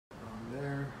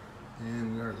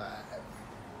we're live.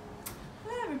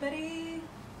 Hi, everybody.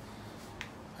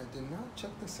 I did not check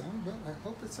the sound, but I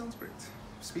hope it sounds great.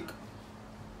 Speak.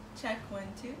 Check 1,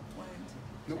 2, 1,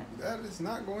 2. Nope, that is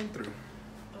not going through.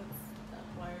 What's that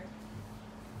wire?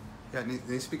 Yeah, it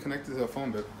needs to be connected to a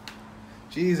phone, babe.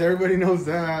 Jeez, everybody knows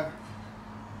that.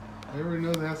 Everybody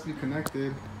knows it has to be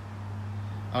connected.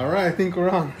 All right, I think we're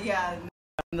on. Yeah,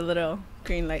 the little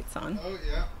green light's on. Oh,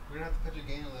 yeah. We're going to have to put your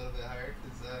gain a little bit higher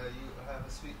because you have a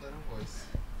sweet little voice.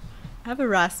 I have a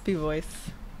raspy voice.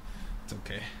 It's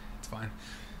okay. It's fine.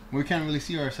 We can't really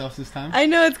see ourselves this time. I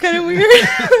know, it's kind of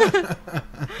weird.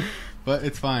 But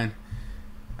it's fine.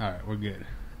 All right, we're good.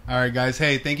 All right, guys.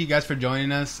 Hey, thank you guys for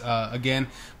joining us. Again,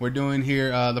 we're doing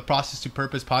here the Process to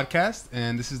Purpose podcast,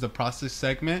 and this is the process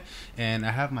segment. And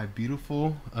I have my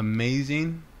beautiful,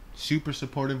 amazing, super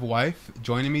supportive wife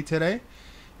joining me today.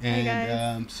 And hey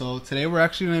guys. So today we're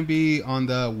actually going to be on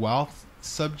the wealth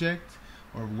subject,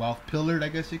 or wealth pillar, I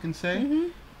guess you can say. Mm-hmm.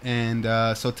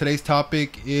 And so today's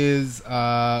topic is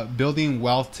building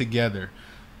wealth together.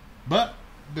 But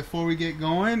before we get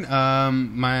going,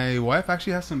 my wife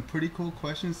actually has some pretty cool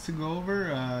questions to go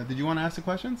over. Did you want to ask the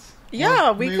questions? Yeah,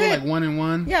 Or we maybe could. like one and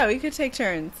one. Yeah, we could take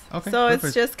turns. Okay, So perfect.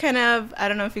 it's just kind of, I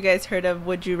don't know if you guys heard of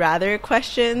Would You Rather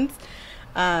questions.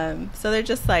 So they're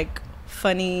just like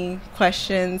funny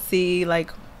questions. See,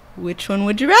 like, which one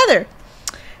would you rather?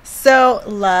 So,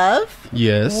 love.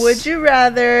 Yes. Would you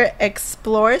rather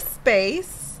explore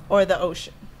space or the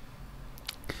ocean?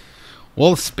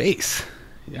 Well, space.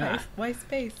 Yeah. Why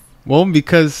space? Well,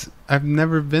 because I've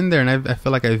never been there, and I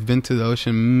feel like I've been to the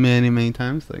ocean many, many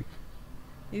times. Like,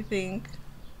 You think?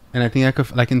 and I think I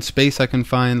could, like, in space, I can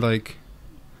find like,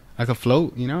 I could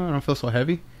float. You know, I don't feel so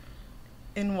heavy.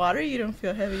 In water, you don't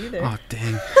feel heavy either. Oh,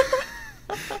 dang.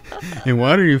 In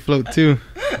water, you float too.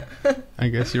 I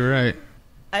guess you're right.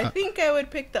 I think I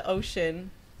would pick the ocean.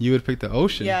 You would pick the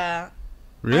ocean. Yeah.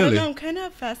 I don't Really? know. I'm kind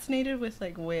of fascinated with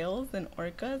like whales and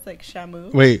orcas, like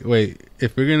Shamu. Wait.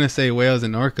 If we're gonna say whales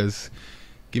and orcas,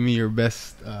 give me your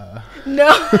best.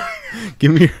 No,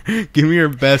 give me your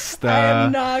best. I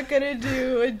am not gonna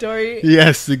do a Dory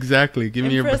Yes, exactly. Give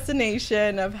me your.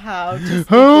 impersonation of how to speak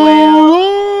How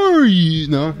whale. are you?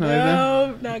 No, not that.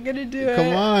 No, not gonna do it.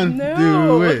 Come on, No.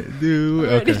 do it.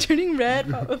 Already Okay. turning red,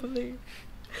 probably.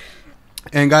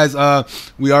 And guys,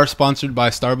 we are sponsored by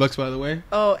Starbucks, by the way.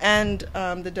 Oh, and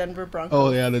the Denver Broncos.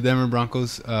 Oh yeah, the Denver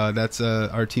Broncos. That's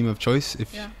our team of choice.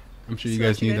 If Yeah. I'm sure you So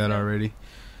guys let you knew guys that know. already.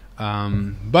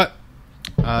 But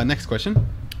next question.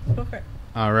 Go for it.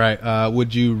 All right.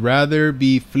 Would you rather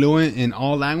be fluent in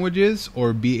all languages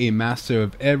or be a master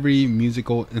of every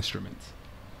musical instrument?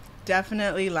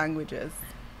 Definitely languages.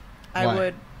 Why? I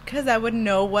would, because I would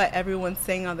know what everyone's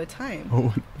saying all the time.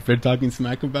 Oh, if they're talking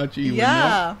smack about you, you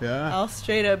Yeah. would know? Yeah. I'll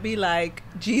straight up be like,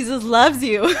 Jesus loves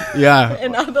you. Yeah.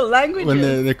 In all the languages. When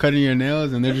they're cutting your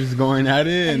nails and they're just going at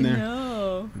it, I and they're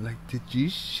know. like,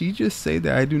 she just say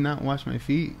that I do not wash my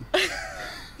feet?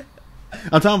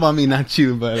 I'm talking about me, not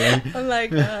you, but like, I'm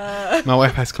like, my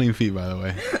wife has clean feet, by the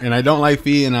way, and I don't like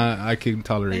feet, and I can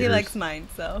tolerate he hers. likes mine,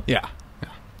 so. Yeah.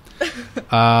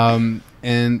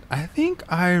 And I think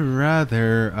I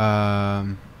rather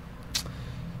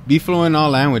be fluent in all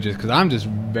languages because I'm just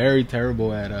very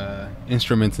terrible at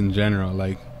instruments in general.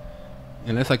 Like,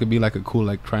 unless I could be like a cool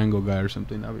like triangle guy or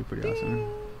something, that'd be pretty awesome.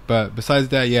 But besides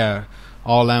that, yeah,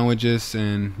 all languages,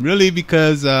 and really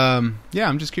because I'm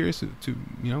just curious to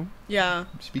Yeah.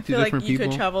 speak I to feel different like you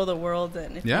people. could travel the world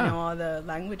and if Yeah. you know all the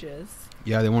languages,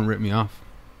 Yeah, they won't rip me off.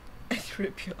 I'd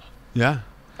rip you off. Yeah.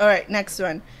 All right, next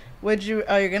one. You're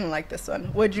going to like this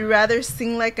one. Would you rather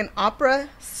sing like an opera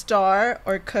star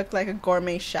or cook like a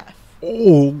gourmet chef?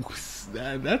 Oh,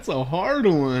 that's a hard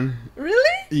one.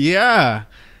 Really? Yeah.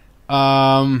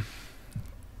 Cause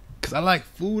I like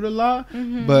food a lot,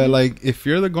 Mm-hmm. but like if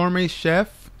you're the gourmet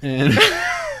chef and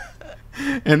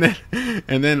and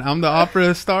then I'm the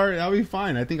opera star, I'll be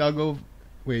fine. I think I'll go.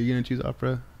 Wait, are you gonna choose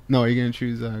opera? No, are you gonna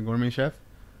choose gourmet chef?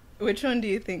 Which one do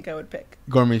you think I would pick?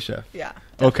 Gourmet chef. Yeah.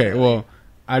 Okay, definitely. well,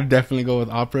 I'd definitely go with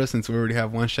opera since we already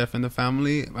have one chef in the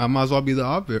family. I might as well be the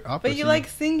opera. But you singer. like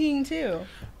singing too.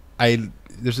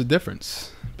 There's a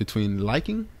difference between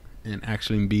liking and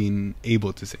actually being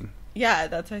able to sing. Yeah,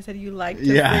 that's why I said you like to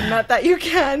Yeah. sing. Not that you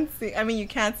can sing. I mean, you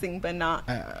can sing, but not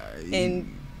in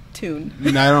tune.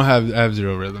 No, I have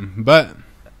zero rhythm. But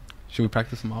should we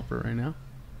practice some opera right now?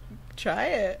 Try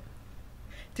it.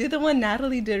 Do the one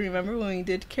Natalie did. Remember when we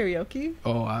did karaoke?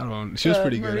 Oh, I don't. She was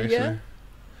pretty good Maria? actually.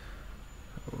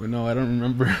 Oh, no, I don't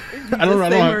remember. You I don't just know.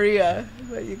 say Maria.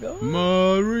 There you go.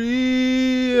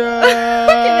 Maria.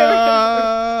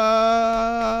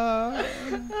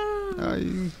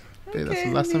 Okay. Hey, that's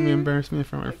the last time you embarrassed me in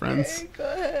front of my friends? Go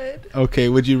ahead. Okay,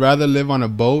 would you rather live on a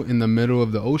boat in the middle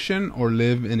of the ocean or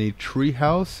live in a tree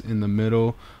house in the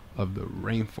middle of the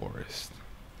rainforest?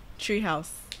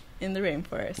 Treehouse in the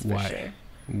rainforest, Why? for sure.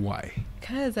 Why?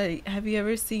 Because have you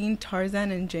ever seen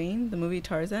Tarzan and Jane, the movie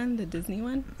Tarzan, the Disney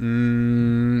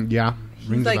one? Yeah. He's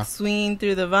Rings a like bell. swinging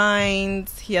through the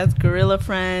vines. He has gorilla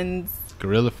friends.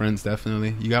 Gorilla friends,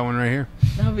 definitely. You got one right here.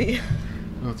 That'll be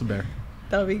Oh, it's a bear.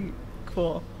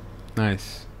 cool.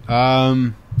 Nice.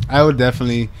 I would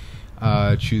definitely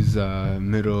choose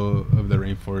middle of the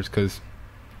rainforest because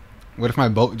what if my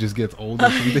boat just gets old or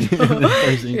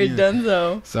something? You're done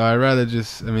though. So I'd rather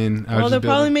just, I mean, I would Well, just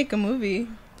they'll probably make a movie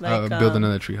like build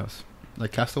another treehouse.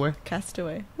 Like Castaway,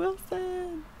 Castaway.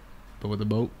 Wilson, but with a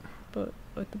boat. but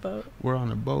with the boat. We're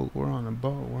on a boat. We're on a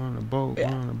boat. We're on a boat.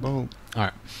 Yeah. We're on a boat. All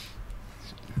right.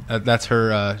 That's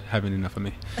her having enough of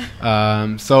me.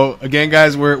 So again,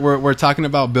 guys, we're talking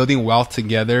about building wealth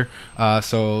together.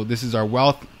 So this is our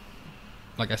wealth,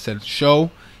 like I said,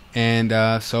 show,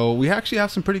 and so we actually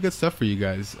have some pretty good stuff for you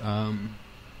guys.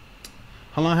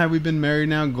 How long have we been married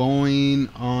now? Going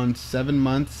on 7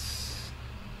 months,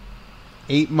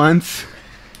 8 months,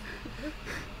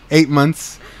 8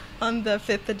 months. On the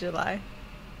 5th of July,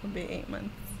 it'll be 8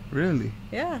 months. Really?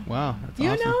 Yeah. Wow. That's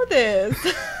You awesome. know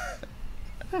this.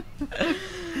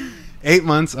 8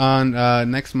 months on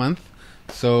next month.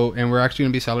 So, and we're actually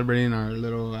gonna be celebrating our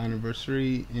little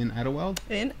anniversary in Idlewild.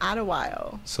 In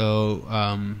Idlewild.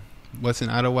 So, what's in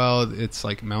Idlewild? It's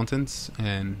like mountains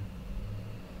and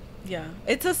Yeah,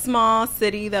 it's a small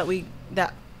city that we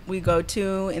go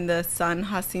to in the San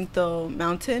Jacinto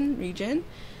Mountain region,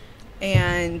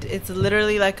 and it's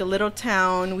literally like a little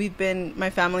town. My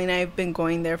family and I have been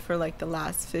going there for like the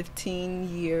last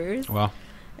 15 years. wow.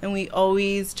 And we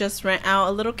always just rent out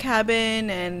a little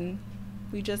cabin and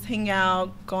we just hang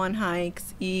out, go on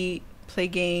hikes, eat, play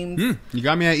games. You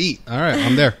got me at eat. All right,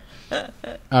 I'm there.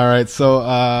 All right, so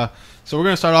we're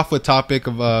gonna start off with topic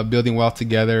of building wealth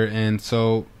together, and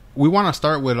so we want to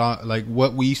start with like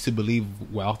what we used to believe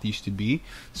wealth used to be.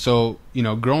 So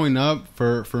growing up,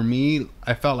 for me,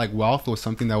 I felt like wealth was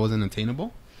something that wasn't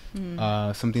attainable.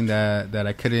 Something that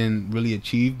I couldn't really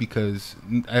achieve because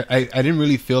I didn't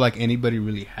really feel like anybody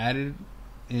really had it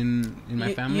in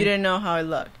my family. You didn't know how it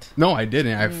looked. No, I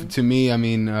didn't. To me, I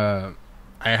mean, I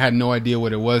had no idea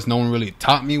what it was. No one really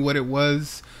taught me what it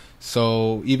was.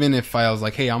 So even if I was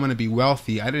like, "Hey, I'm gonna be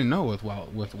wealthy," I didn't know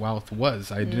what wealth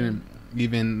was. I didn't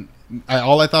even.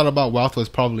 All I thought about wealth was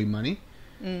probably money.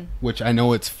 Which I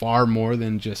know it's far more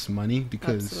than just money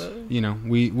because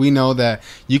Absolutely. we know that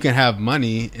you can have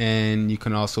money and you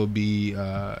can also be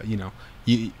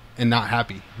and not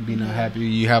happy. Not happy.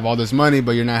 You have all this money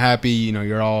but you're not happy.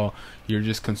 You're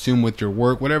just consumed with your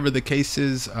work, whatever the case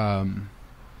is.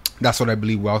 That's what I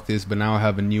believe wealth is. But now I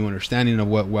have a new understanding of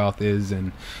what wealth is,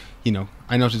 and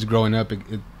I know just growing up,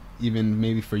 even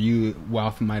maybe for you,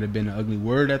 wealth might have been an ugly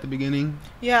word at the beginning.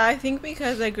 Yeah, I think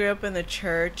because I grew up in the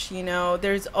church,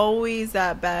 there's always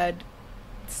that bad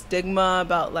stigma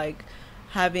about like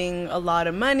having a lot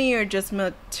of money or just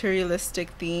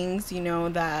materialistic things,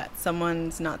 that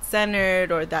someone's not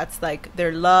centered or that's like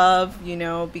their love,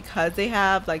 because they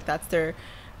have like that's their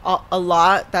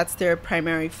that's their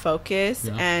primary focus.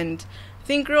 Yeah. And I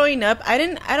think growing up, I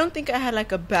don't think I had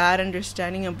like a bad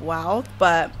understanding of wealth,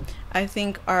 but I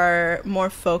think our more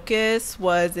focus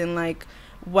was in like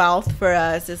wealth for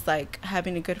us is like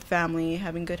having a good family,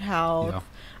 having good health,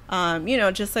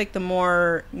 just like the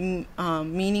more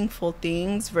meaningful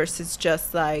things versus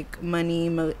just like money,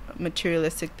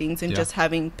 materialistic things, and just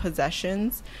having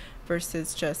possessions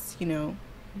versus just,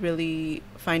 really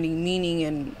finding meaning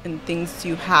in things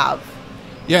you have.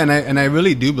 Yeah, and I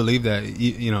really do believe that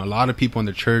a lot of people in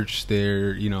the church,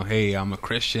 they're hey, I'm a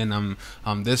Christian,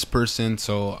 I'm this person,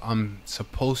 so I'm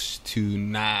supposed to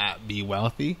not be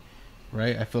wealthy,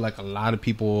 right? I feel like a lot of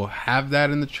people have that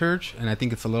in the church, and I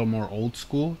think it's a little more old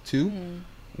school too,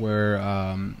 where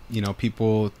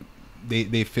people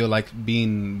they feel like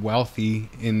being wealthy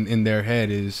in their head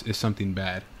is something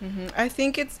bad. I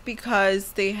think it's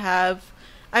because they have.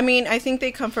 I think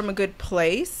they come from a good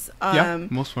place.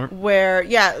 Most part. Where,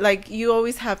 like you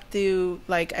always have to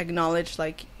like acknowledge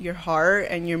like your heart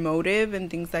and your motive and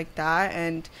things like that.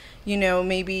 And,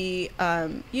 maybe,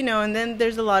 and then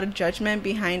there's a lot of judgment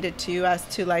behind it too as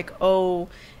to like, oh,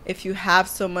 if you have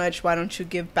so much, why don't you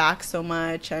give back so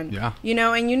much? And,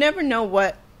 and you never know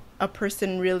what a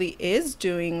person really is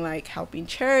doing, like helping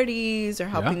charities or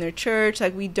helping their church.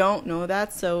 Like we don't know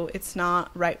that. So it's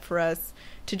not right for us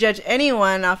to judge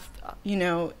anyone off,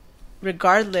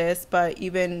 regardless, but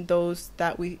even those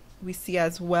that we we see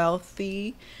as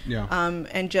wealthy. Yeah.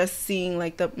 And just seeing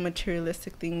like the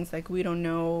materialistic things, like we don't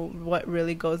know what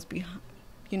really goes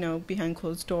behind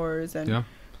closed doors and Yeah.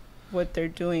 what they're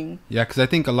doing. Yeah, because I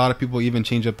think a lot of people even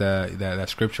change up that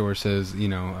scripture where it says,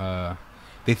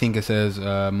 they think it says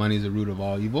money is the root of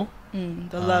all evil.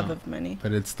 The love of money.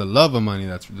 But it's the love of money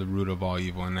that's the root of all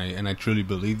evil, and I truly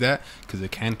believe that, because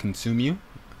it can consume you,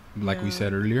 like we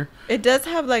said earlier. It does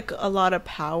have like a lot of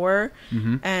power,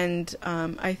 Mm-hmm. and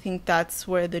I think that's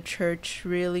where the church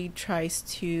really tries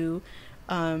to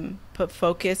put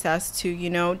focus as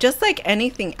to, just like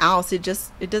anything else. It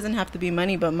doesn't have to be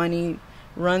money, but money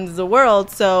runs the world,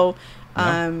 so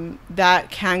that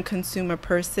can consume a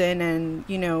person,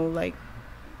 and like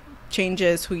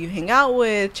changes who you hang out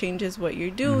with, changes what you're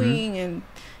doing, and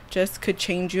just could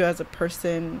change you as a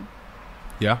person.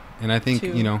 Yeah, and I think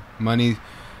too.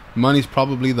 money's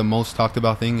probably the most talked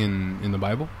about thing in the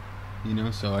Bible.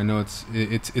 So I know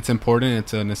it's important,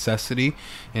 it's a necessity,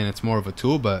 and it's more of a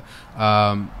tool. But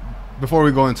before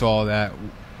we go into all that,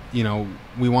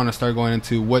 we want to start going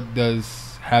into what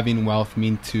does having wealth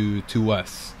mean to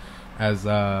us as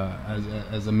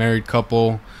a married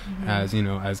couple, as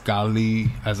as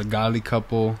a godly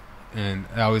couple. And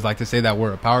I always like to say that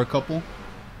we're a power couple.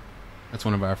 That's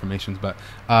one of our affirmations. But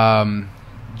do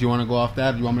you want to go off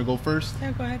that? Do you want me to go first?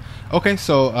 Yeah, go ahead. Okay,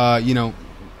 so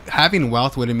having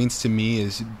wealth, what it means to me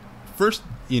is first,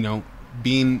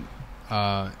 being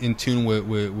in tune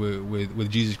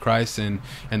with Jesus Christ and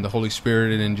the Holy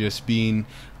Spirit, and just being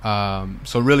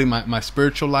so really my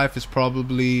spiritual life is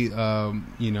probably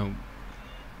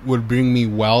would bring me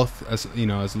wealth, as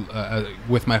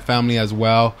with my family as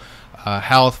well,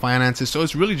 health, finances. So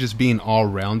it's really just being all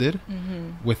rounded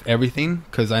with everything,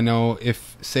 because I know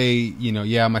if say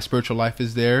my spiritual life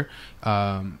is there,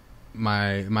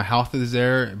 my health is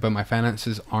there, but my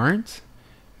finances aren't,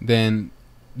 then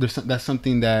that's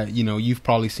something that you've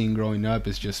probably seen growing up,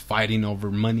 is just fighting over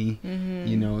money,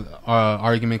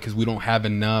 argument because we don't have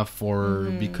enough, or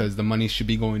because the money should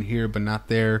be going here but not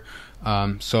there.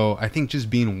 So I think just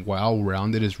being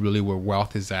well-rounded is really where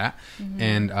wealth is at.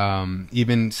 And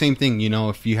even same thing,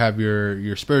 if you have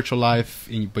your spiritual life,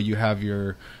 but you have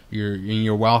your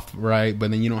wealth right, but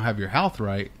then you don't have your health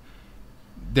right,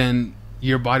 then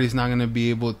your body's not going to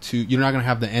be able to, you're not going to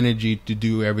have the energy to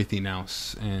do everything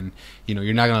else, and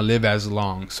you're not going to live as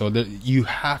long. So you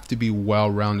have to be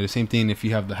well-rounded. Same thing if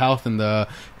you have the health and the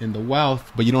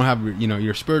wealth, but you don't have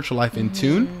your spiritual life in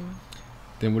tune,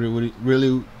 then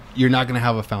really you're not going to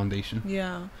have a foundation.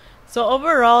 Yeah. So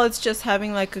overall, it's just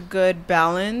having like a good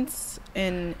balance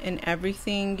in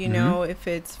everything, if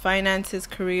it's finances,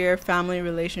 career, family,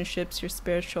 relationships, your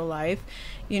spiritual life.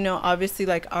 Obviously,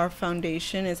 like, our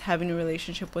foundation is having a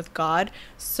relationship with God.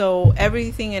 So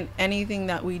everything and anything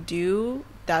that we do,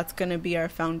 that's going to be our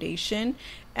foundation.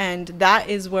 And that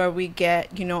is where we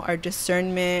get, our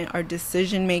discernment, our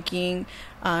decision making.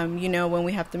 When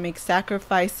we have to make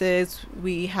sacrifices,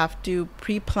 we have to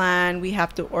pre-plan, we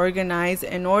have to organize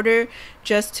in order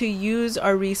just to use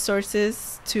our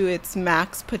resources to its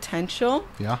max potential.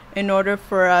 Yeah. In order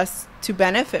for us to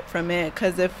benefit from it.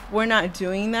 Because if we're not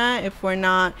doing that, if we're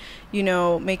not,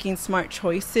 making smart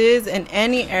choices in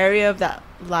any area of that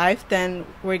life, then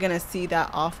we're gonna see that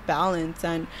off balance.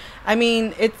 And I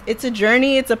mean, it's a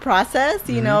journey, it's a process,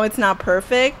 it's not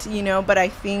perfect, but I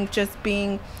think just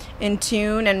being in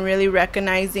tune and really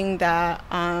recognizing that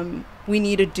we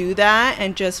need to do that,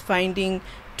 and just finding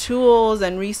tools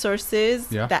and resources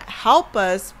that help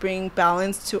us bring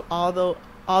balance to all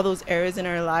those areas in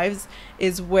our lives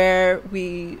is where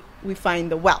we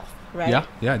find the wealth, right?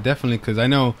 Yeah, definitely. Because I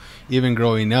know even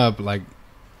growing up, like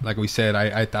we said,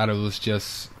 I thought it was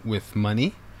just with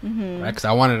money, right? Because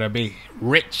I wanted to be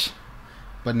rich,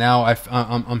 but now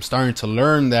I'm starting to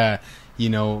learn that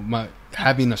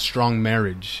having a strong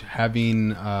marriage, having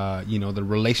the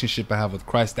relationship I have with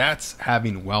Christ, that's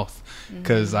having wealth.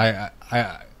 Because I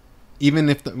even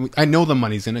if I know the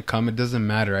money's gonna come, it doesn't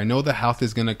matter. I know the health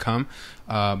is gonna come,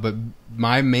 but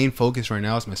my main focus right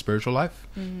now is my spiritual life,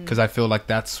 because I feel like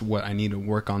that's what I need to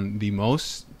work on the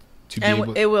most.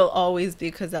 It will always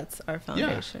be, because that's our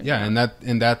foundation. Yeah,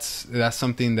 and that's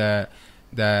something that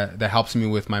helps me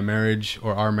with my marriage,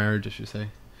 or our marriage, I should say.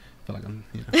 I feel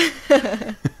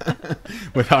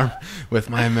like I'm with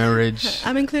my marriage.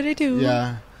 I'm included too.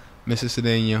 Yeah, Mrs.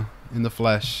 Cedeno in the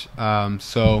flesh.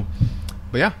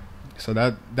 But yeah, so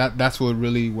that's what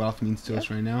really wealth means to us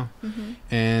right now.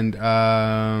 And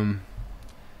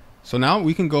so now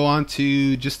we can go on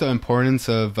to just the importance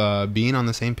of being on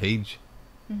the same page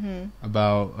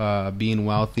about being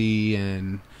wealthy.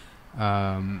 And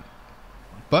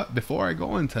but before I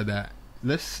go into that,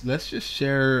 let's just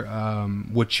share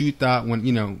what you thought when,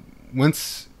 you know,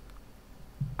 once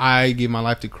I gave my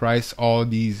life to Christ, all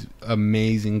these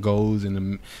amazing goals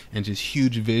and just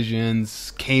huge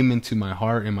visions came into my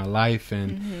heart and my life,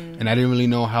 and I didn't really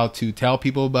know how to tell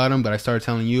people about them, but I started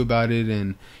telling you about it.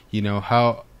 And you know,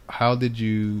 what did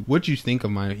you think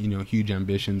of my, you know, huge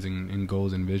ambitions and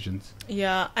goals and visions?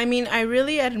 Yeah, I mean, I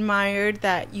really admired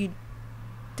that you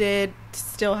did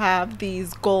still have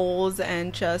these goals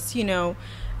and just, you know,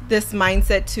 this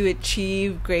mindset to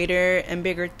achieve greater and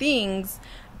bigger things.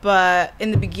 But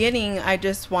in the beginning, I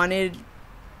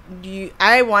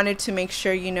wanted to make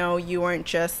sure, you know, you weren't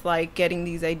just like getting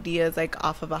these ideas like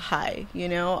off of a high, you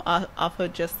know, off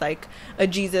of just like a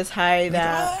Jesus high,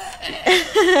 that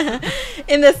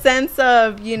in the sense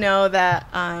of, you know, that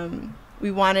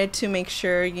we wanted to make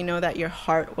sure, you know, that your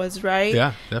heart was right.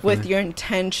 Yeah, definitely. With your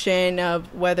intention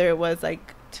of whether it was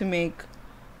like to make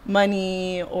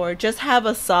money or just have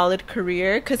a solid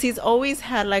career, because he's always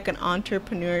had like an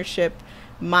entrepreneurship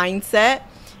mindset.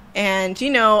 And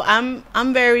you know,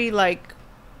 I'm very like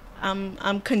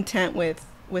I'm content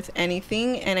with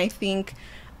anything, and I think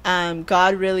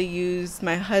God really used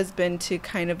my husband to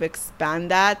kind of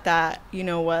expand that, you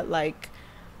know what, like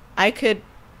I could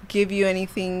give you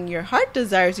anything your heart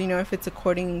desires, you know, if it's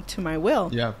according to my will.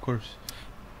 Yeah, of course.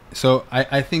 So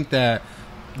I think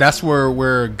that's where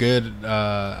we're good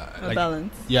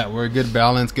Balance. Yeah, we're a good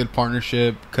balance, good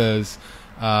partnership, because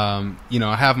you know,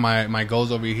 I have my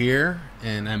goals over here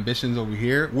and ambitions over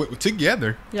here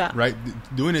together. Yeah. Right.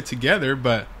 Doing it together.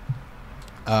 But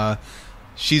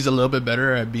she's a little bit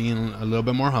better at being a little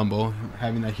bit more humble,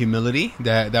 having that humility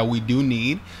that we do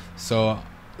need. So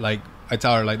like, I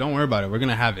tell her, like, don't worry about it, we're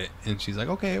gonna have it. And she's like,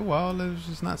 okay, well, let's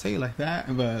just not say it like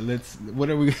that, but what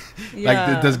are we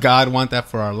Yeah. like, does God want that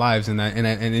for our lives? And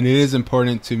it is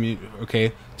important to me,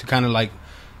 okay, to kind of like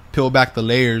peel back the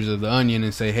layers of the onion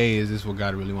and say, hey, is this what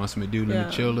God really wants me to do? Let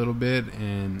me chill a little bit.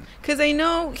 And because I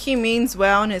know he means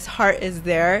well and his heart is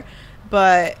there,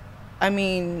 but I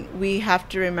mean, we have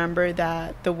to remember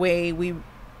that the way we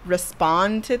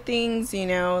respond to things, you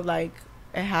know, like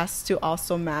it has to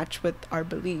also match with our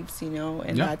beliefs, you know,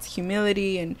 and that's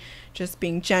humility and just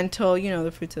being gentle, you know,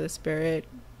 the fruits of the Spirit,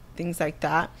 things like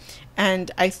that. And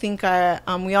I think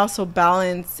we also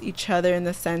balance each other in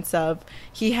the sense of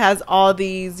he has all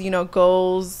these, you know,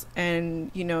 goals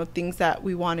and, you know, things that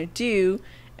we want to do,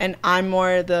 and I'm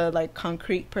more the like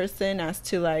concrete person as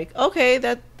to like, okay,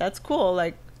 that's cool,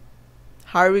 like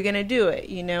how are we gonna do it,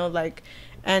 you know, like.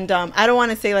 And I don't want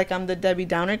to say like I'm the Debbie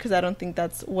Downer, because I don't think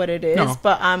that's what it is. No.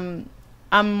 But I'm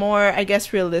more, I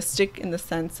guess, realistic in the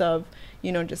sense of,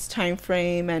 you know, just time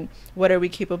frame and what are we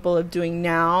capable of doing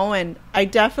now. And I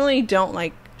definitely don't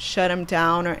like shut him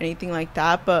down or anything like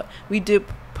that. But we do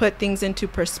put things into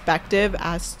perspective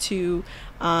as to,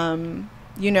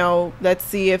 you know, let's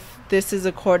see if this is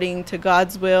according to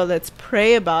God's will. Let's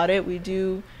pray about it. We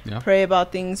do pray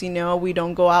about things, you know. We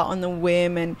don't go out on the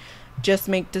whim and just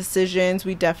make decisions.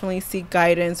 We definitely seek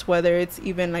guidance, whether it's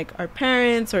even like our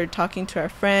parents or talking to our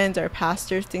friends, our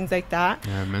pastors, things like that.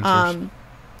 Yeah, mentors.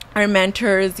 Our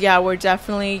mentors. Yeah, we're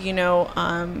definitely, you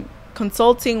know,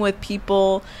 consulting with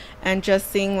people and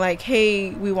just seeing like,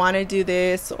 hey, we want to do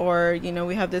this, or, you know,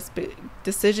 we have this big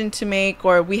decision to make,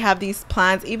 or we have these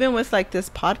plans. Even with like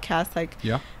this podcast, like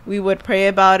we would pray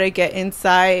about it, get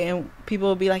insight, and people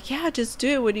would be like, yeah, just do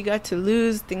it, what do you got to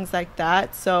lose, things like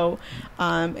that. So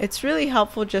it's really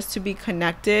helpful just to be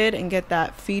connected and get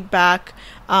that feedback,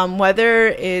 whether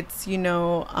it's, you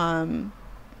know,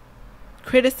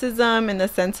 criticism in the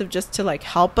sense of just to like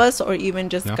help us, or even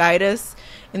just guide us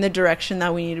in the direction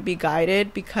that we need to be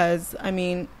guided. Because I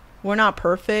mean, we're not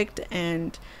perfect,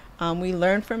 and we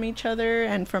learn from each other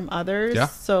and from others.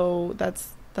 So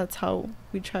that's how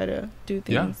we try to do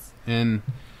things. And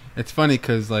it's funny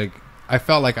because like I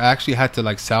felt like I actually had to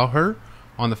like sell her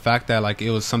on the fact that like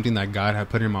it was something that God had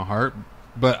put in my heart,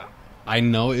 but I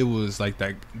know it was like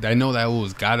that. I know that it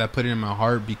was God that put it in my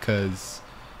heart, because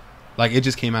like it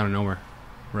just came out of nowhere.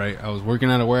 Right, I was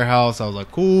working at a warehouse. I was like,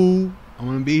 cool, I'm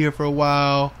gonna be here for a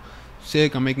while.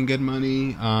 Sick, I'm making good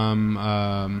money.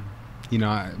 You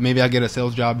know, maybe I get a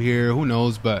sales job here. Who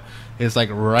knows? But it's like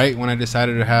right when I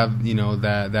decided to have, you know,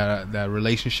 that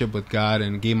relationship with God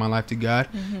and gave my life to God,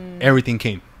 everything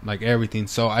came, like everything.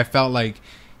 So I felt like,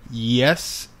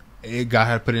 yes, God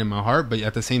had put it in my heart, but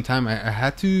at the same time, I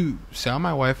had to sell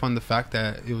my wife on the fact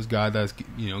that it was God that's,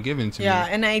 you know, given to me. Yeah,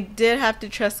 and I did have to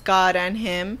trust God and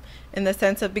him in the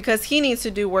sense of, because he needs to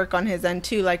do work on his end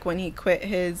too. Like when he quit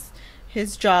his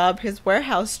job, his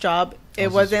warehouse job,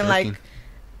 it wasn't like,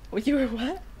 you were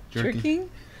what? Jerking?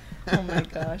 Oh my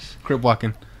gosh. Crip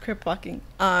walking.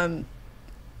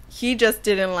 he just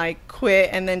didn't like quit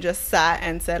and then just sat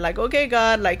and said like, okay,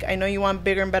 God, like I know you want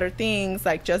bigger and better things,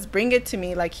 like just bring it to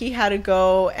me. Like he had to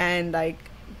go and like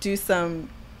do some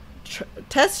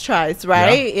test tries,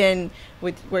 right? And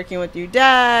with working with your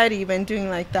dad, even doing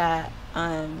like that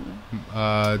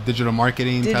digital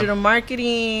marketing,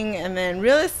 and then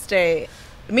real estate.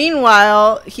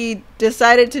 Meanwhile, he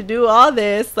decided to do all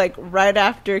this like right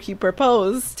after he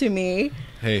proposed to me.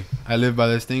 Hey, I live by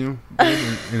this thing,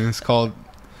 and it's called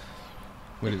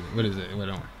what is it?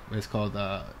 It's called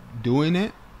doing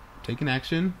it, taking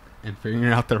action, and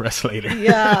figuring out the rest later.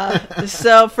 Yeah.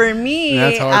 So for me,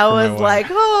 I was like,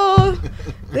 oh,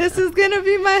 this is gonna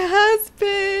be my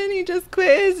husband. He just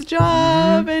quit his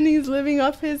job and he's living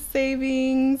off his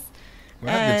savings. We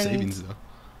had good savings though.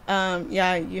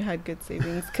 Yeah, you had good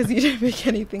savings because you didn't make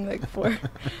anything like for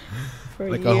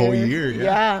like a whole year.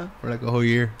 Yeah, for like a whole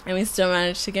year. And we still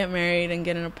managed to get married and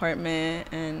get an apartment.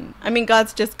 And I mean,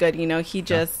 God's just good, you know. He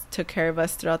just took care of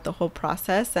us throughout the whole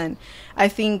process. And I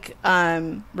think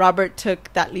Robert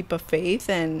took that leap of faith,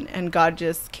 and God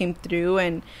just came through.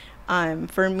 And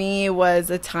for me, it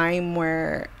was a time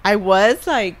where I was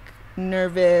like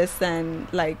nervous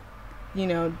and like, you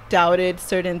know, doubted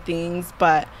certain things,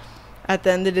 but at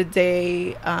the end of the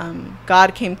day,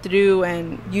 God came through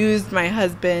and used my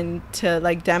husband to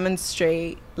like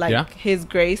demonstrate like his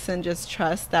grace and just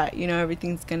trust that, you know,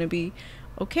 everything's going to be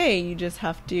okay. You just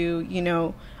have to, you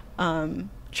know,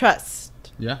 trust.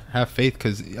 Yeah. Have faith.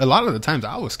 Cause a lot of the times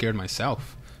I was scared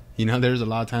myself. You know, there's a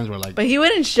lot of times where like, but he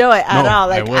wouldn't show it at all.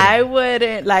 Like I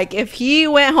wouldn't like if he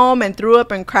went home and threw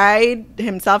up and cried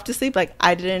himself to sleep. Like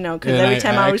I didn't know. Cause every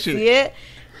time I would see it,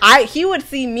 he would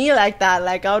see me like that.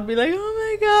 Like I would be like, oh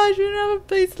my gosh, we don't have a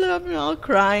place to live, and all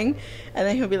crying. And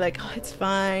then he'll be like, oh, it's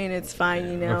fine,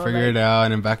 you know. I'll figure it out.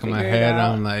 And in the back of my head,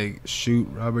 I'm like, shoot,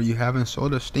 Robert, you haven't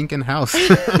sold a stinking house.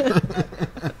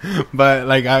 But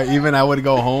like I would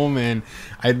go home and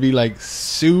I'd be like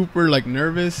super like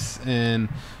nervous and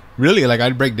really like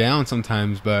I'd break down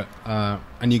sometimes. But I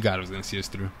knew God was gonna see us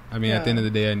through. I mean, at the end of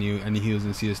the day, I knew He was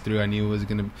gonna see us through. I knew it was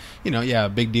gonna, you know, a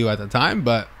big deal at the time,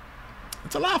 but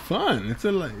it's a lot of fun. It's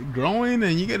like growing,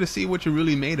 and you get to see what you're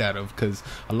really made out of. Because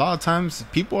a lot of times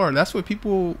where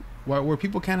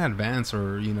people can't advance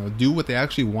or, you know, do what they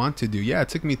actually want to do. Yeah, it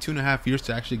took me 2.5 years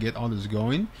to actually get all this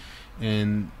going,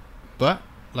 but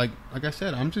like I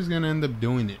said, I'm just gonna end up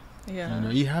doing it. Yeah. You know,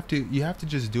 you have to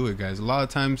just do it, guys. A lot of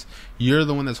times you're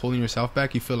the one that's holding yourself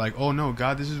back. You feel like, oh no,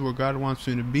 God, this is where God wants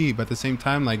me to be. But at the same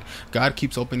time, like God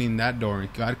keeps opening that door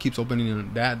and God keeps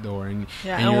opening that door. And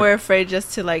we're afraid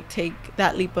just to like take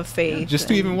that leap of faith. Just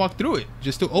to even walk through it.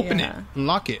 Just to open it,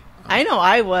 unlock it. I know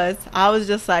I was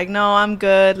just like, no, I'm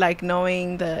good. Like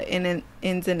knowing the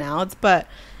ins and outs, but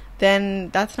then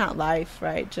that's not life,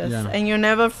 right? And you'll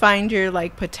never find your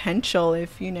like potential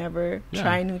if you never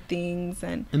try new things.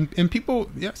 And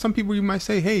people, some people you might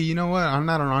say, hey, you know what? I'm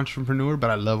not an entrepreneur, but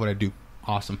I love what I do.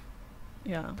 Awesome.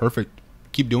 Yeah. Perfect.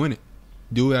 Keep doing it.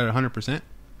 Do it at 100%.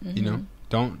 You know,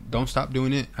 don't stop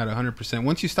doing it at 100%.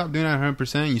 Once you stop doing it at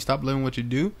 100%, you stop loving what you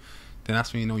do, then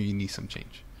that's when you know you need some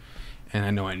change. And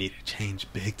I know I need a change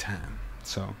big time.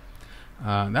 So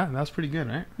that's pretty good,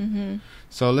 right? Mm-hmm.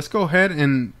 So let's go ahead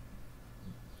and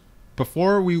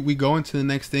before we go into the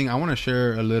next thing, I want to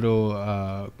share a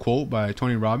little quote by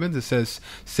Tony Robbins. It says,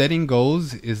 setting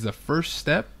goals is the first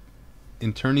step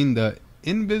in turning the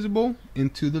invisible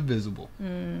into the visible.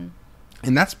 And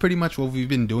that's pretty much what we've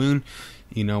been doing,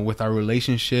 you know, with our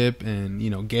relationship and,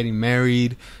 you know, getting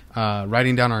married,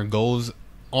 writing down our goals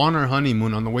on our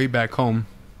honeymoon on the way back home.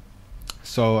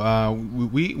 So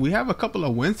we have a couple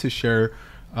of wins to share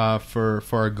for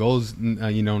our goals,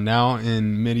 you know, now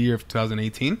in mid-year of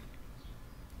 2018.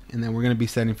 And then we're going to be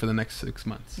setting for the next 6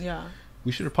 months. Yeah.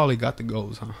 We should have probably got the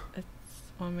goals, huh? It's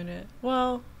 1 minute.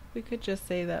 Well, we could just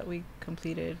say that we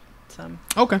completed some.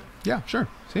 Okay. Yeah, sure.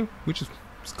 See, we just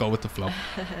go with the flow.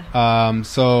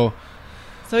 So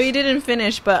we didn't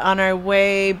finish, but on our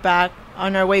way back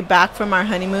from our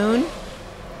honeymoon,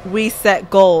 we set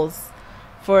goals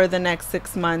for the next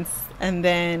 6 months, and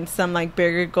then some like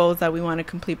bigger goals that we want to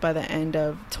complete by the end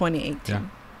of 2018. Yeah.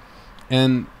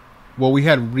 And well, we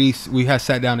had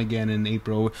sat down again in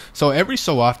April. So every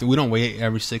so often, we don't wait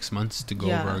every 6 months to go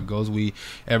over our goals.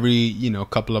 Every, you know,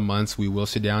 couple of months, we will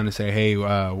sit down and say, hey,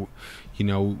 you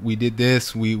know, we did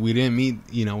this. We didn't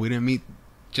meet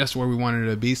just where we wanted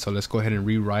it to be. So let's go ahead and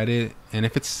rewrite it. And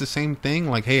if it's the same thing,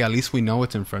 like, hey, at least we know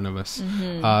what's in front of us.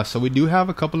 Mm-hmm. So we do have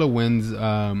a couple of wins.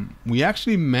 We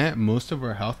actually met most of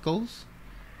our health goals,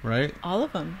 right? All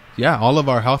of them. Yeah, all of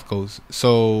our health goals.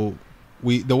 So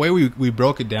the way we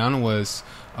broke it down was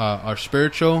our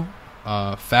spiritual,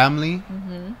 family,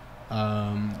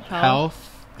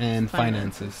 health and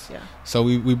finances. Yeah. So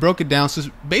we broke it down. So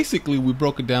basically, we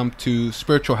broke it down to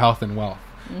spiritual health and wealth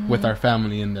with our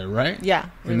family in there, right? Yeah.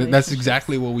 And that's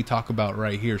exactly what we talk about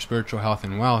right here, spiritual health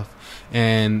and wealth.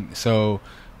 And so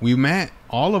we met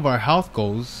all of our health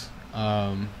goals,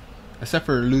 except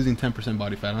for losing 10%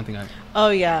 body fat. I don't think Oh,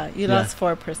 yeah. You lost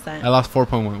 4%. I lost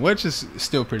 4.1, which is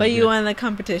still pretty good. But you good. won the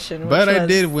competition. But I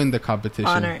did win the competition.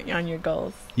 On your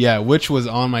goals. Yeah, which was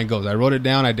on my goals. I wrote it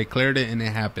down, I declared it, and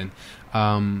it happened.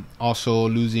 Also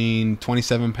losing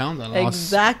 27 pounds. I lost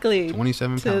exactly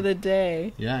 27 pounds. To the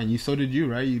day. Yeah, and so did you,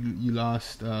 right? You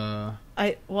lost... I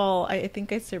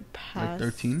think I surpassed... Like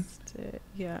 13?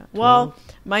 Yeah. 12? Well,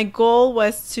 my goal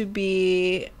was to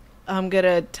be... I'm going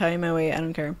to tell you my weight. I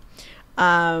don't care.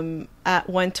 At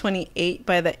 128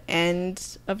 by the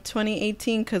end of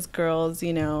 2018, because girls,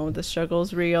 you know, the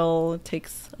struggle's real. It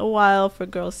takes a while for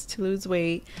girls to lose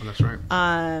weight. Oh, that's right.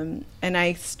 And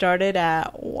I started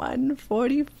at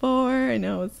 144. I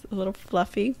know it's a little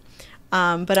fluffy,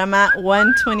 but I'm at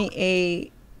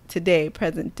 128 today,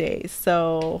 present day.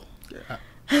 So, yeah.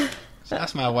 So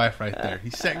that's my wife right there.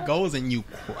 He set goals and you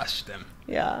crushed them.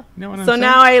 Yeah. You know what I'm so saying?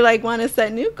 now I want to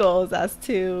set new goals as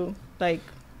to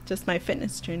just my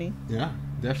fitness journey. Yeah,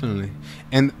 definitely.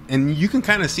 And you can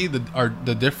kind of see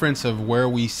the difference of where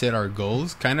we set our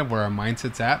goals, kind of where our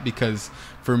mindset's at. Because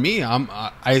for me,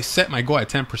 I set my goal at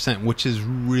 10%, which is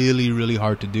really, really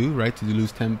hard to do, right? To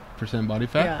lose 10% body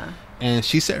fat. Yeah. And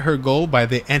she set her goal by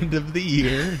the end of the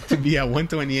year to be at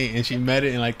 128, and she met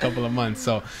it in like a couple of months.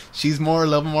 So she's a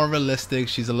little more realistic.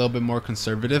 She's a little bit more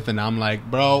conservative, and I'm like,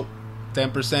 bro,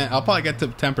 10%. I'll probably get to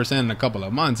 10% in a couple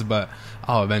of months, but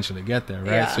I'll eventually get there,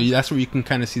 right? Yeah. So that's where you can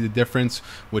kind of see the difference,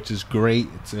 which is great.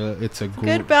 It's a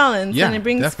good balance, yeah, and it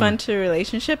brings definitely fun to a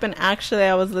relationship. And actually,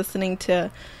 I was listening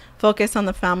to Focus on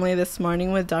the Family this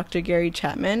morning with Dr. Gary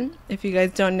Chapman. If you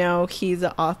guys don't know, he's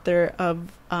the author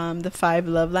of the 5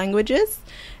 Love Languages.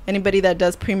 Anybody that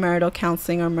does premarital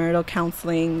counseling or marital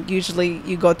counseling, usually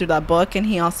you go through that book, and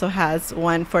he also has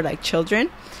one for like children.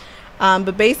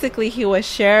 But basically, he was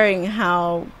sharing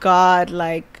how God,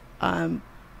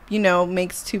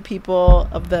 makes two people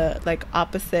of the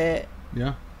opposite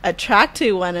attract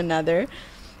to one another,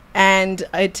 and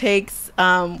it takes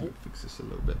fix this a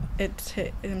little bit.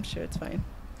 I'm sure it's fine.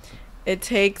 It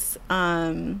takes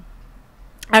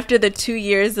after the 2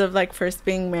 years of first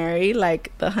being married,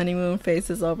 the honeymoon phase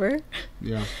is over.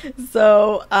 Yeah.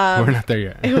 So we're not there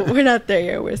yet. We're not there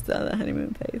yet. We're still in the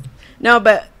honeymoon phase. No,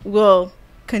 but we'll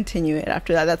continue it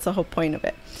after that. That's the whole point of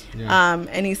it. Yeah.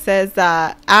 And he says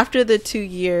that after the 2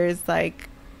 years,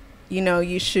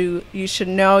 you should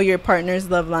know your partner's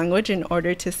love language in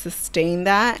order to sustain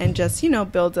that and just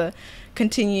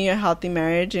continue a healthy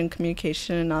marriage and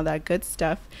communication and all that good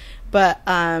stuff. But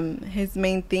his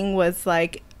main thing was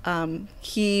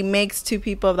he makes two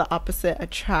people of the opposite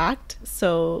attract,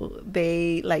 so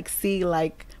they see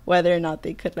whether or not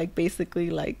they could basically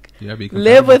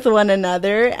live with one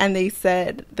another. And they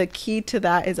said the key to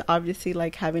that is obviously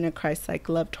having a Christ-like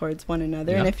love towards one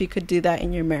another. And if you could do that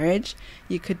in your marriage,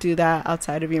 you could do that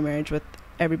outside of your marriage with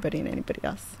everybody and anybody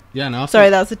else. Yeah, and sorry,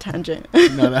 that was a tangent.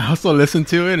 No, I also listened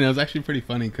to it, and it was actually pretty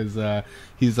funny because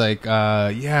he's like,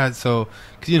 so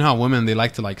because you know how women, they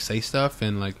like to say stuff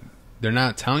and they're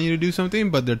not telling you to do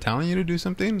something, but they're telling you to do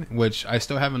something, which I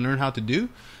still haven't learned how to do,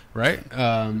 right?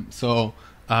 So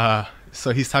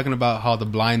he's talking about how the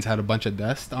blinds had a bunch of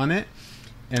dust on it,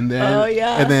 and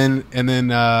then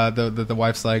the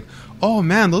wife's like, oh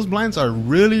man, those blinds are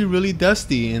really, really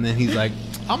dusty, and then he's like,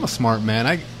 I'm a smart man,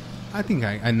 I think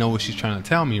I know what she's trying to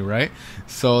tell me, right?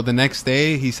 So the next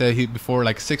day, he said before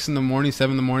 6 in the morning,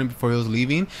 7 in the morning, before he was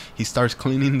leaving, he starts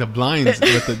cleaning the blinds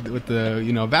with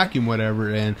the vacuum,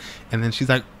 whatever, and then she's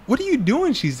like, what are you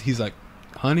doing? He's like,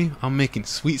 honey, I'm making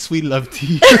sweet, sweet love to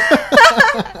you.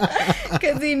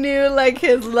 Because he knew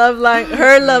his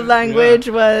her love language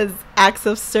was acts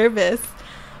of service.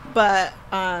 But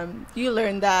you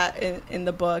learned that in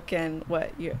the book, and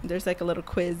there's a little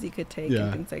quiz you could take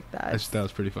and things like that. That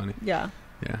was pretty funny. Yeah.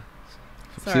 Yeah.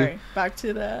 Sorry. Back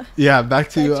to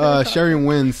sharing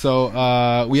wins.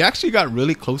 So we actually got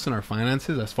really close in our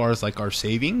finances as far as our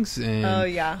savings and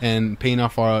and paying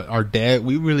off our debt.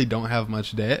 We really don't have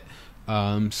much debt.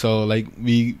 So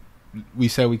we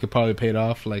said we could probably pay it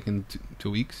off in 2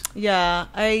 weeks. Yeah,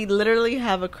 I literally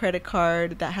have a credit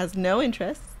card that has no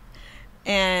interest.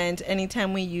 and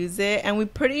anytime we use it, and we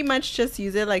pretty much just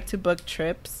use it like to book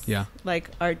trips. Yeah. Like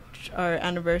our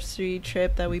anniversary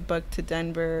trip that we booked to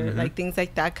Denver, like things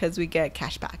like that, because we get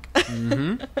cash back.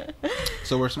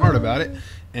 So we're smart about it,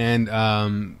 and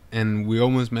we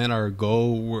almost met our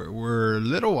goal. We're a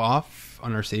little off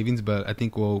on our savings, but I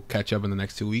think we'll catch up in the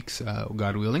next 2 weeks,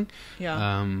 God willing.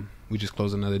 Yeah. We just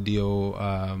closed another deal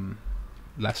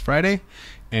last Friday,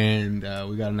 and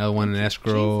we got another one in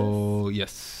escrow.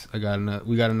 Jesus. Yes,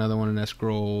 we got another one in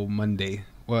escrow Monday.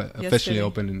 Well, officially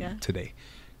opened today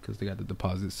because they got the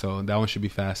deposit. So that one should be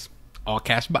fast. All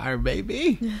cash buyer,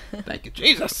 baby. Thank you,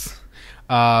 Jesus.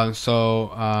 Yeah,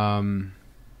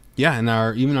 and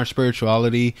our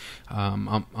spirituality.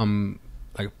 I'm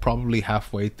like probably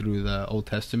halfway through the Old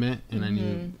Testament, and I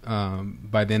knew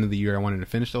by the end of the year I wanted to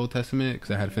finish the Old Testament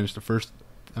because I had to finish the first,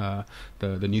 the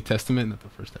New Testament, not the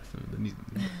First Testament,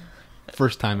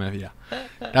 first time.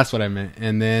 That's what I meant.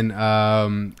 And then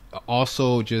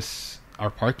also just our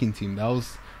parking team. That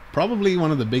was probably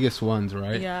one of the biggest ones,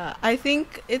 right? Yeah, I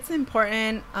think it's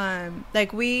important.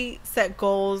 Like we set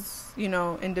goals,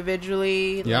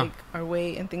 individually, like our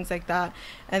weight and things like that,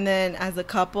 and then as a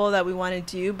couple that we want to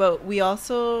do. But we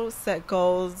also set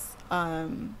goals,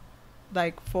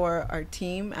 like for our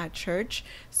team at church.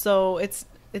 So it's.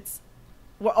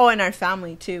 And our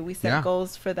family too. We set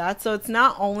goals for that. So it's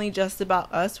not only just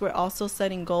about us. We're also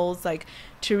setting goals like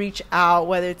to reach out,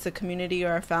 whether it's a community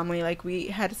or our family. Like we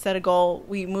had set a goal.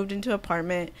 We moved into an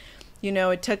apartment.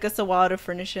 It took us a while to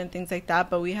furnish it and things like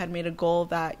that. But we had made a goal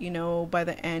that, by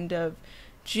the end of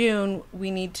June,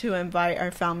 we need to invite our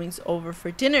families over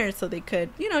for dinner so they could,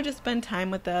 just spend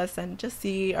time with us and just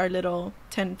see our little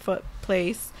 10-foot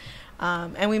place.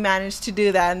 And we managed to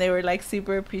do that, and they were like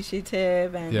super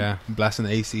appreciative, and blasting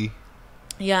the AC,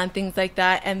 and things like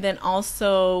that. And then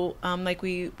also, like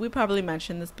we probably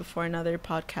mentioned this before in other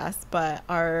podcasts, but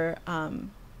our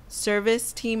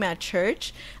service team at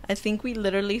church, I think we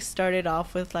literally started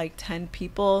off with like 10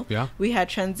 people. We had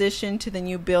transitioned to the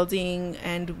new building,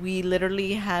 and we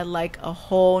literally had like a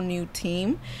whole new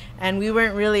team, and we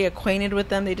weren't really acquainted with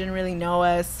them. They didn't really know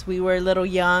us. We were a little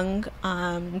young.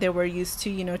 They were used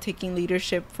to taking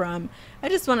leadership from, I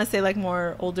just want to say, like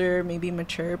more older, maybe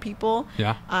mature people.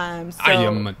 So I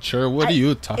am mature. What are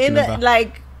you talking about?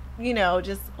 Like,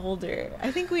 just older.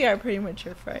 I think we are pretty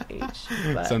mature for our age.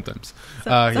 But sometimes.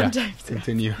 Sometimes.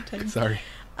 Continue. Sometimes. Sorry.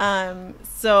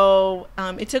 So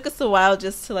it took us a while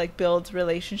just to like build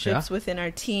relationships within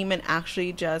our team and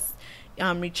actually just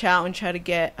reach out and try to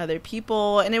get other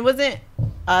people. And it wasn't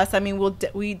us. I mean,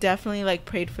 we definitely like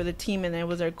prayed for the team, and it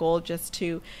was our goal just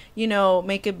to,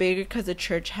 make it bigger, because the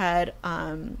church had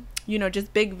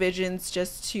just big visions,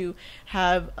 just to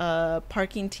have a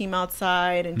parking team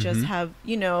outside and just have,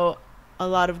 a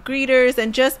lot of greeters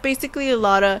and just basically a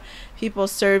lot of people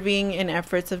serving in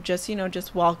efforts of just,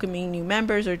 just welcoming new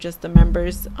members or just the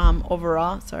members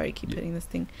overall. Sorry, I keep hitting this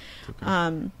thing.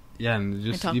 Okay. And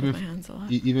just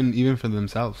even for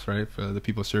themselves, right? For the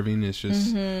people serving, it's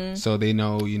just so they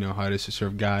know, how it is to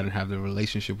serve God and have the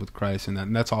relationship with Christ,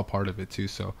 and that's all part of it too.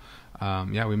 So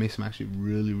we made some actually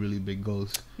really, really big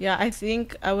goals. Yeah, I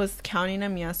think I was counting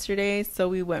them yesterday. So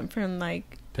we went from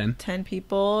like 10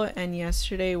 people, and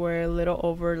yesterday we're a little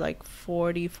over like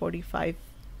 45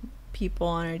 people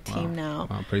on our team now.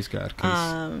 Wow, praise God.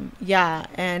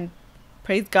 And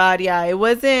praise God. Yeah, it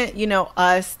wasn't,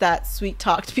 us that sweet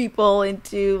talked people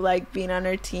into like being on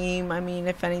our team. I mean,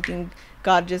 if anything,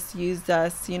 God just used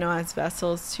us, as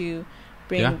vessels to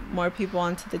bring more people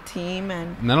onto the team.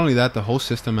 And not only that, the whole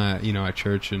system at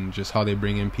church, and just how they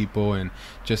bring in people, and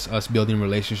just us building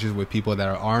relationships with people that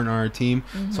aren't our team.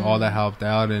 So all that helped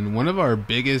out. And one of our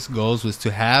biggest goals was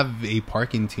to have a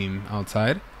parking team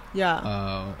outside.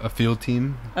 A field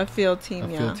team,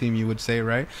 you would say,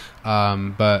 right?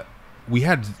 But we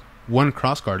had one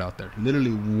cross guard out there,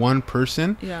 literally one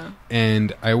person.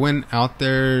 And I went out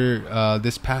there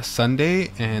this past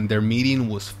Sunday, and their meeting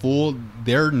was full.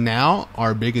 They're now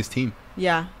our biggest team.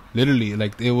 Literally,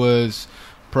 like it was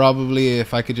probably,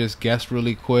 if I could just guess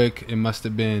really quick, it must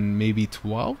have been maybe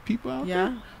 12 people out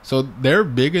there. So they're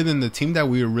bigger than the team that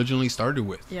we originally started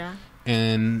with.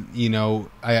 And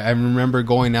I remember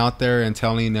going out there and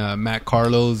telling Matt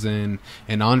Carlos and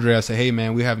Andre, I said, hey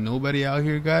man, we have nobody out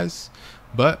here, guys,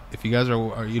 but if you guys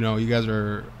are you guys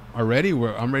are ready,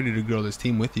 I'm ready to grow this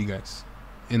team with you guys.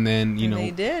 And then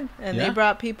they did, and they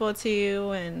brought people to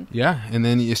you, and and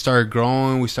then it started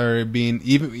growing. We started being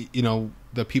even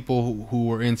the people who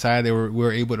were inside, we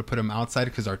were able to put them outside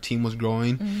because our team was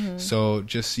growing. So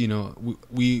just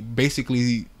we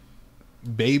basically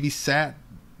babysat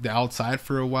the outside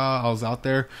for a while. I was out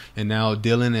there, and now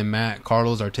Dylan and Matt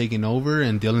Carlos are taking over,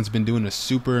 and Dylan's been doing a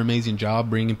super amazing job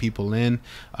bringing people in,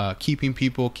 keeping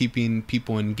people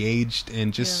engaged,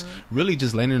 and just really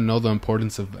just letting them know the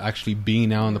importance of actually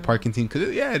being out on the parking team, because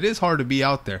it is hard to be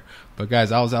out there. But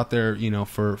guys, I was out there,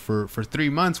 for 3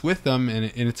 months with them, and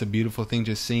it's a beautiful thing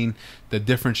just seeing the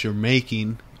difference you're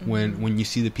making when you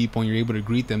see the people and you're able to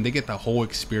greet them. They get the whole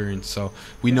experience. So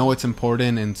we know it's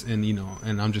important,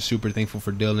 and I'm just super thankful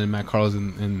for Dylan, Matt Carlos,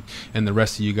 and the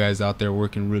rest of you guys out there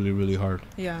working really, really hard.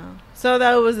 Yeah. So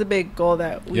that was a big goal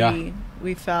that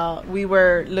we felt. We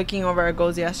were looking over our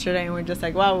goals yesterday, and we're just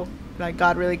like, wow, like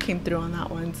God really came through on that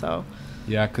one. So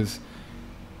yeah, because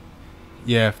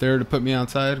if they were to put me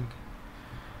outside,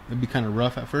 it'd be kind of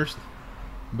rough at first,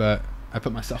 but I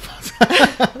put myself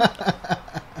outside.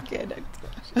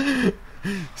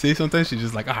 See, sometimes she's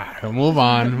just like, move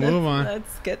on.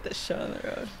 Let's get this show on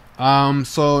the road.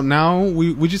 So now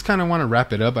we just kind of want to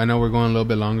wrap it up. I know we're going a little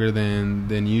bit longer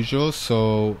than usual.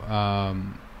 So,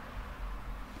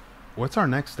 what's our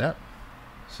next step?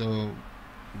 So,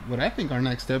 what I think our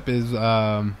next step is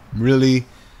really,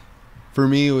 for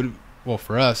me,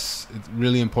 for us, it's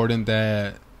really important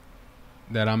that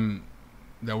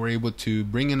we're able to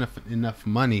bring enough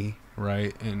money,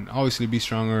 right, and obviously be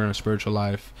stronger in our spiritual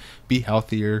life, be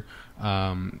healthier,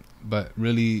 but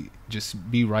really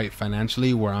just be right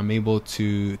financially, where I'm able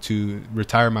to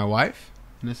retire my wife,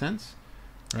 in a sense,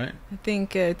 right? I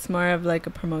think it's more of like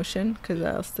a promotion, because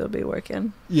I'll still be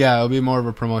working. Yeah, it'll be more of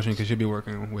a promotion because she'll be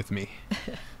working with me.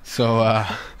 So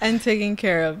and taking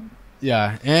care of.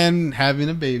 Yeah, and having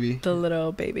a baby. The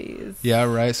little babies. Yeah,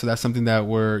 right. So that's something that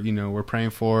we're praying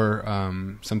for.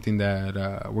 Something that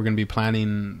we're going to be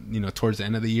planning, towards the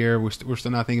end of the year. We're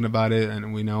still not thinking about it,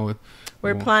 and we know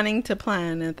we're planning to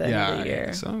plan at the end of the year.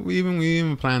 Yeah. So we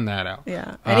even planned that out.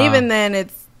 Yeah, and even then,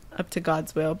 it's up to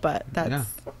God's will. But that's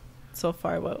so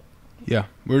far what. Yeah,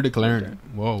 we're declaring it.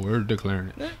 Whoa, we're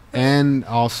declaring it. And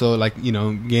also, like,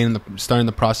 starting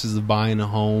the process of buying a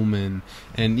home and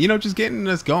just getting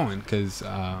us going, because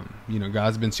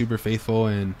God's been super faithful,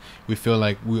 and we feel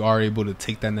like we are able to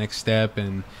take that next step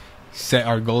and set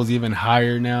our goals even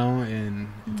higher now. And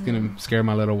it's gonna scare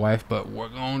my little wife, but we're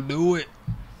gonna do it.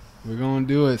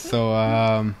 So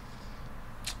I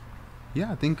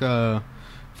think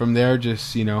from there,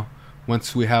 just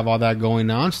once we have all that going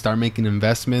on, start making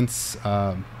investments,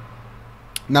 not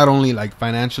only like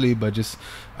financially, but just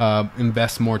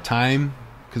invest more time,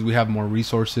 because we have more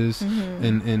resources,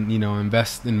 and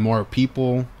invest in more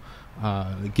people,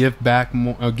 give back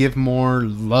more, give more,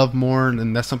 love more,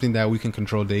 and that's something that we can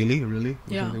control daily, really.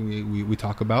 Yeah. Something we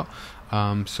talk about.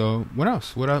 So what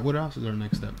else? What else is our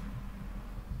next step?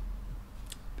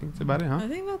 I think that's about it, huh? I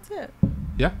think that's it.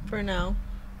 Yeah. For now.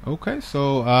 Okay,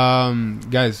 so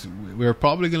guys, we're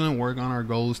probably gonna work on our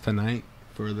goals tonight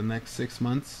for the next 6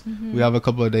 months. We have a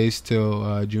couple of days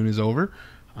till June is over,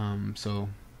 so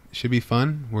it should be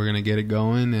fun. We're gonna get it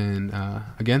going, and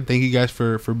again, thank you guys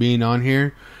for being on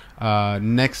here.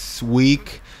 Next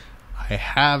week,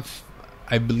 I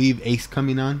believe Ace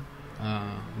coming on.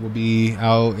 We'll be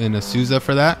out in Azusa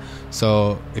for that.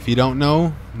 So if you don't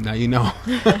know, now you know.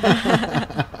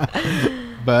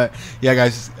 But yeah,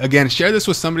 guys, again, share this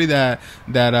with somebody that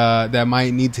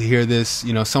might need to hear this.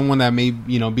 Someone that may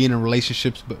be in a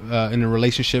relationship,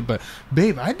 but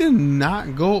babe, I did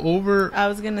not go over. I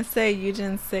was gonna say, you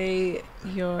didn't say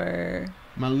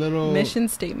my little mission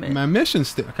statement. My mission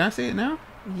statement. Can I say it now?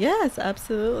 Yes,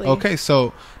 absolutely. Okay,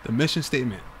 so the mission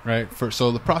statement, right?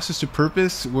 So the process to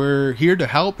purpose, we're here to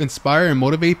help, inspire, and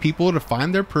motivate people to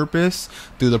find their purpose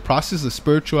through the process of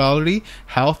spirituality,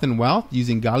 health, and wealth,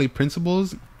 using godly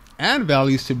principles and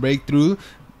values to break through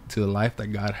to the life that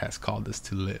God has called us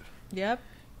to live. Yep.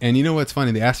 And you know what's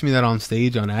funny? They asked me that on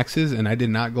stage on Axis, and I did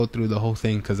not go through the whole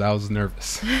thing because I was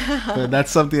nervous. But that's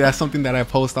something that I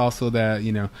post also, that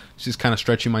just kind of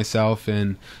stretching myself,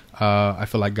 and I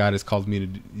feel like God has called me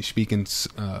to speak in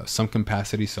some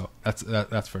capacity. So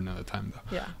that's for another time,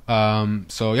 though. Yeah.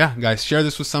 So yeah, guys, share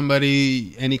this with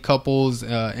somebody, any couples,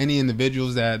 any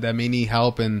individuals that may need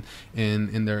help in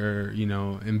their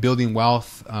in building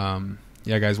wealth.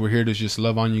 Yeah, guys, we're here to just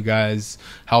love on you guys,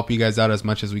 help you guys out as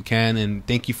much as we can, and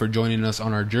thank you for joining us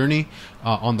on our journey,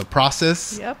 on the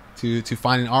process. Yep. To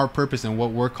finding our purpose and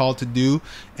what we're called to do.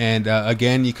 And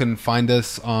again, you can find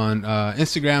us on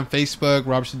Instagram, Facebook,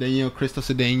 Robert Cedeno, Cristo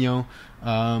Cedeno.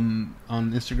 On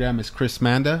Instagram is Chris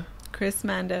Manda. Chris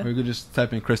Manda. Or you could just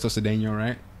type in Cristo Cedeno,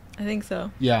 right? I think so.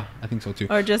 Yeah, I think so too.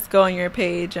 Or just go on your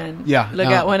page and look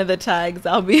at one of the tags.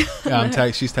 I'll be. Yeah, I'm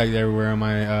tagged. She's tagged everywhere on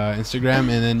my Instagram,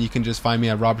 and then you can just find me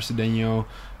at Robert Cedeno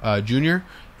Jr.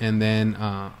 And then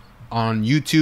on YouTube.